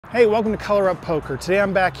Hey, welcome to Color Up Poker. Today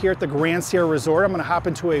I'm back here at the Grand Sierra Resort. I'm going to hop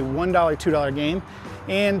into a $1, $2 game.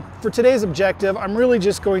 And for today's objective, I'm really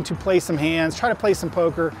just going to play some hands, try to play some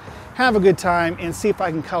poker, have a good time, and see if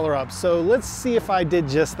I can color up. So let's see if I did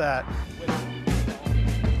just that.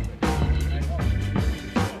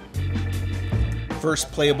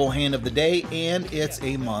 First playable hand of the day, and it's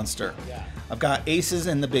a monster. I've got aces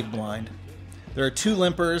in the big blind. There are two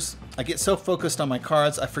limpers. I get so focused on my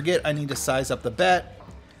cards, I forget I need to size up the bet.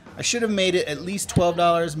 I should have made it at least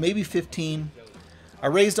 $12, maybe $15. I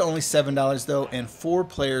raised to only $7 though, and 4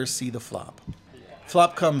 players see the flop.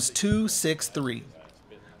 Flop comes 2, 6, 3.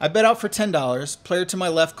 I bet out for $10. Player to my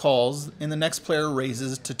left calls, and the next player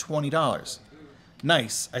raises to $20.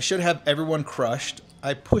 Nice. I should have everyone crushed.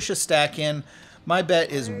 I push a stack in. My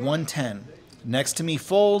bet is 110. Next to me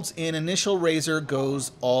folds, and initial raiser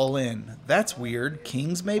goes all in. That's weird.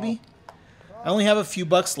 Kings maybe? I only have a few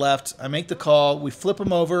bucks left. I make the call. We flip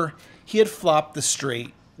him over. He had flopped the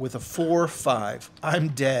straight with a 4-5. I'm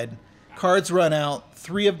dead. Cards run out.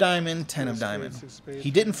 3 of diamond, 10 of diamond.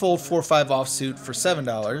 He didn't fold 4-5 offsuit for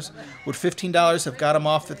 $7. Would $15 have got him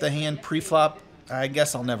off at the hand pre-flop? I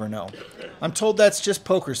guess I'll never know. I'm told that's just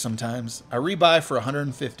poker sometimes. I rebuy for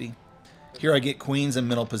 $150. Here I get queens in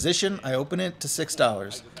middle position. I open it to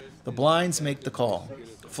 $6. The blinds make the call.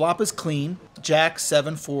 Flop is clean. Jack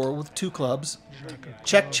 7-4 with 2 clubs.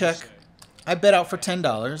 Check, check. I bet out for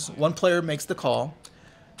 $10. One player makes the call.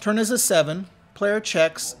 Turn is a 7. Player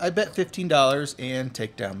checks. I bet $15 and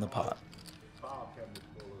take down the pot.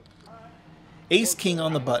 Ace King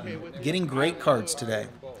on the button. Getting great cards today.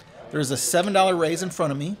 There's a $7 raise in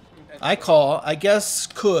front of me. I call. I guess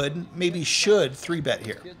could, maybe should 3-bet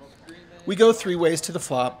here. We go 3 ways to the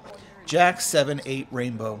flop. Jack 7-8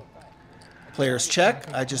 rainbow. Players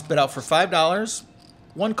check. I just bet out for $5.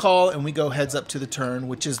 One call and we go heads up to the turn,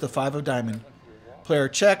 which is the 5 of diamond. Player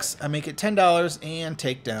checks. I make it $10 and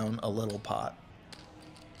take down a little pot.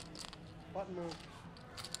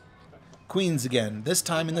 Queens again, this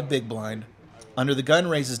time in the big blind. Under the gun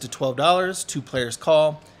raises to $12. 2 players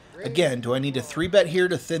call. Again, do I need to 3-bet here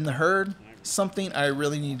to thin the herd? Something I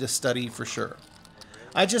really need to study for sure.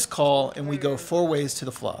 I just call and we go 4 ways to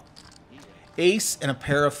the flop. Ace and a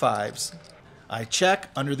pair of 5s. I check.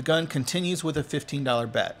 Under the gun continues with a $15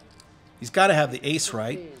 bet. He's got to have the ace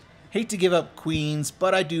right. Hate to give up queens,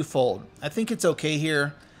 but I do fold. I think it's okay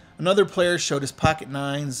here. Another player showed his pocket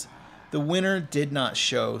 9s. The winner did not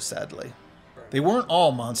show, sadly. They weren't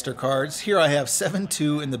all monster cards. Here I have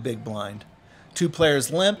 7-2 in the big blind. 2 players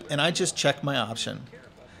limp, and I just check my option.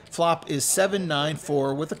 Flop is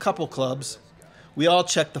 7-9-4 with a couple clubs. We all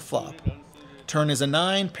check the flop. Turn is a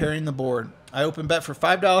 9, pairing the board. I open bet for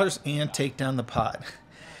 $5 and take down the pot.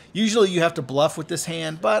 Usually you have to bluff with this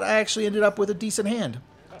hand, but I actually ended up with a decent hand.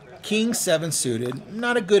 King 7 suited.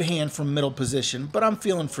 Not a good hand from middle position, but I'm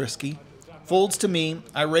feeling frisky. Folds to me.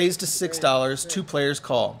 I raise to $6. 2 players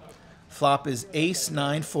call. Flop is ace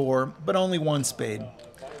 9-4, but only 1 spade.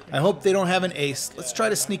 I hope they don't have an ace. Let's try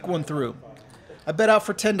to sneak one through. I bet out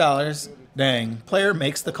for $10. Dang, player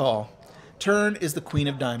makes the call. Turn is the queen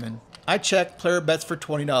of diamond. I check, player bets for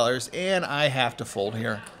 $20, and I have to fold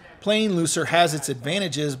here. Playing looser has its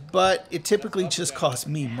advantages, but it typically just costs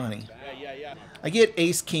me money. I get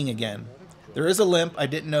ace king again. There is a limp I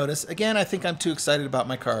didn't notice. Again, I think I'm too excited about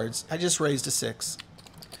my cards. I just raised to 6.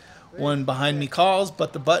 One behind me calls,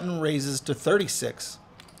 but the button raises to 36.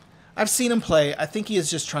 I've seen him play. I think he is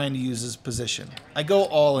just trying to use his position. I go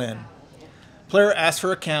all in. Player asks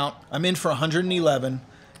for a count. I'm in for 111.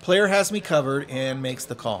 Player has me covered and makes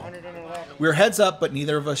the call. We're heads up, but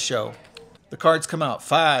neither of us show. The cards come out.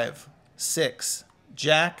 5, 6,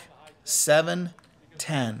 Jack, 7,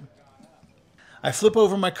 10. I flip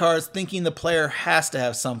over my cards thinking the player has to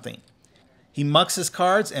have something. He mucks his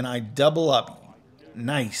cards and I double up.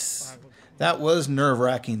 Nice. That was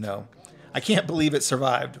nerve-wracking though. I can't believe it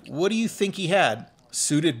survived. What do you think he had?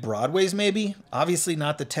 Suited broadways maybe? Obviously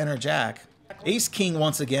not the 10 or Jack. Ace King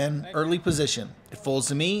once again, early position. It folds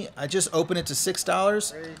to me. I just open it to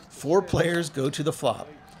 $6. 4 players go to the flop.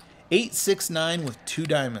 8, 6, 9 with 2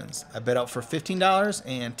 diamonds. I bet out for $15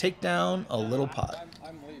 and take down a little pot.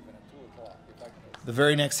 The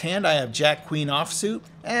very next hand I have Jack Queen offsuit.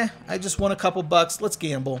 I just won a couple bucks. Let's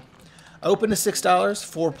gamble. I open to $6.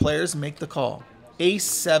 4 players make the call. Ace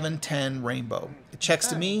 7, 10 rainbow. It checks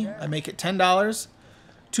to me. I make it $10.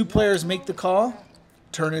 2 players make the call.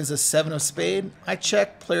 Turn is a 7 of spade. I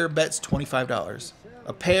check. Player bets $25.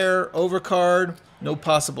 A pair, overcard, no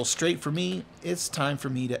possible straight for me. It's time for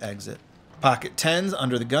me to exit. Pocket 10s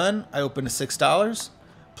under the gun. I open to $6.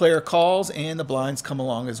 Player calls and the blinds come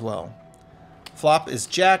along as well. Flop is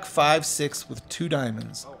Jack 5-6 with 2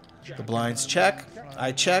 diamonds. The blinds check,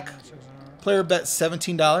 I check. Player bets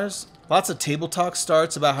 $17. Lots of table talk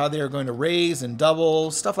starts about how they are going to raise and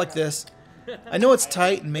double, stuff like this. I know it's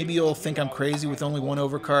tight and maybe you'll think I'm crazy with only one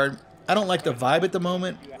overcard. I don't like the vibe at the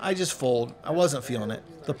moment. I just fold. I wasn't feeling it.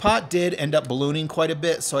 The pot did end up ballooning quite a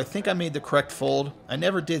bit, so I think I made the correct fold. I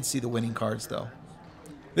never did see the winning cards though.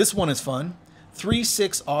 This one is fun.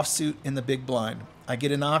 3-6 offsuit in the big blind. I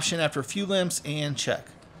get an option after a few limps and check.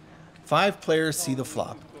 5 players see the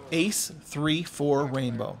flop. Ace, 3, 4,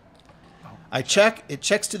 rainbow. I check, it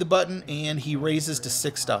checks to the button, and he raises to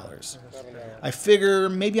 $6. I figure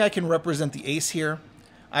maybe I can represent the ace here.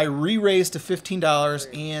 I re-raise to $15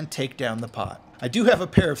 and take down the pot. I do have a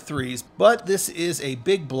pair of threes, but this is a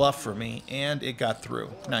big bluff for me, and it got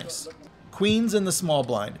through. Nice. Queens in the small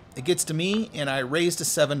blind. It gets to me, and I raise to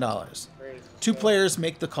 $7. 2 players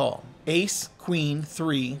make the call. Ace, queen,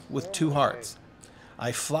 3 with 2 hearts.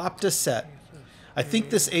 I flopped a set. I think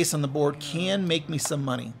this ace on the board can make me some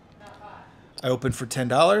money. I open for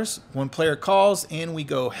 $10. 1 player calls, and we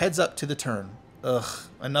go heads up to the turn. Ugh,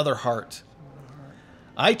 another heart.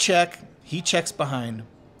 I check, he checks behind.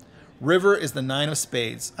 River is the 9 of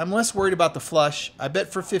spades. I'm less worried about the flush. I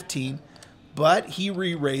bet for 15, but he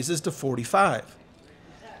re-raises to 45.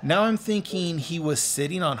 Now I'm thinking he was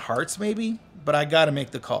sitting on hearts maybe, but I gotta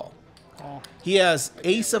make the call. He has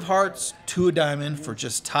ace of hearts, 2 of diamond for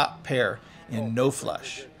just top pair and no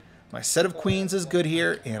flush. My set of queens is good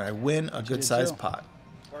here, and I win a good sized pot.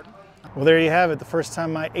 Well, there you have it. The first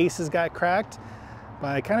time my aces got cracked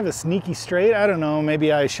by kind of a sneaky straight. I don't know,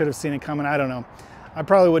 maybe I should have seen it coming, I don't know. I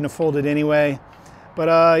probably wouldn't have folded anyway.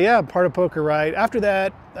 But yeah, part of poker, right? After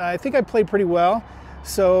that, I think I played pretty well.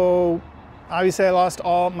 So obviously I lost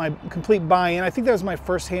all my complete buy-in. I think that was my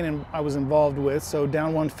first hand I was involved with, so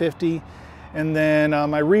down 150. And then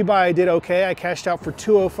my rebuy I did okay. I cashed out for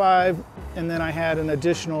 205, and then I had an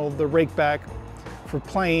additional, the rake back for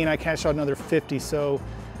playing. I cashed out another 50, so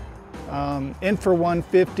in for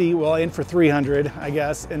 150, well, in for 300, I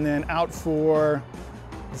guess, and then out for,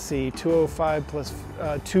 let's see, 205 plus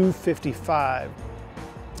 255.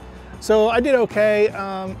 So I did okay.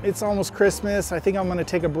 It's almost Christmas. I think I'm gonna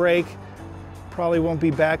take a break. Probably won't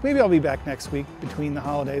be back. Maybe I'll be back next week between the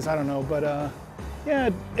holidays, I don't know, but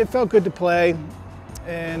yeah, it felt good to play,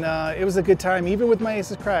 and it was a good time, even with my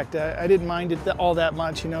aces cracked. I didn't mind it all that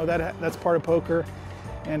much, you know, that's part of poker,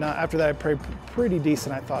 and after that I played pretty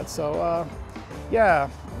decent, I thought. So yeah,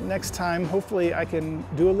 next time, hopefully I can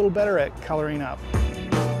do a little better at coloring up.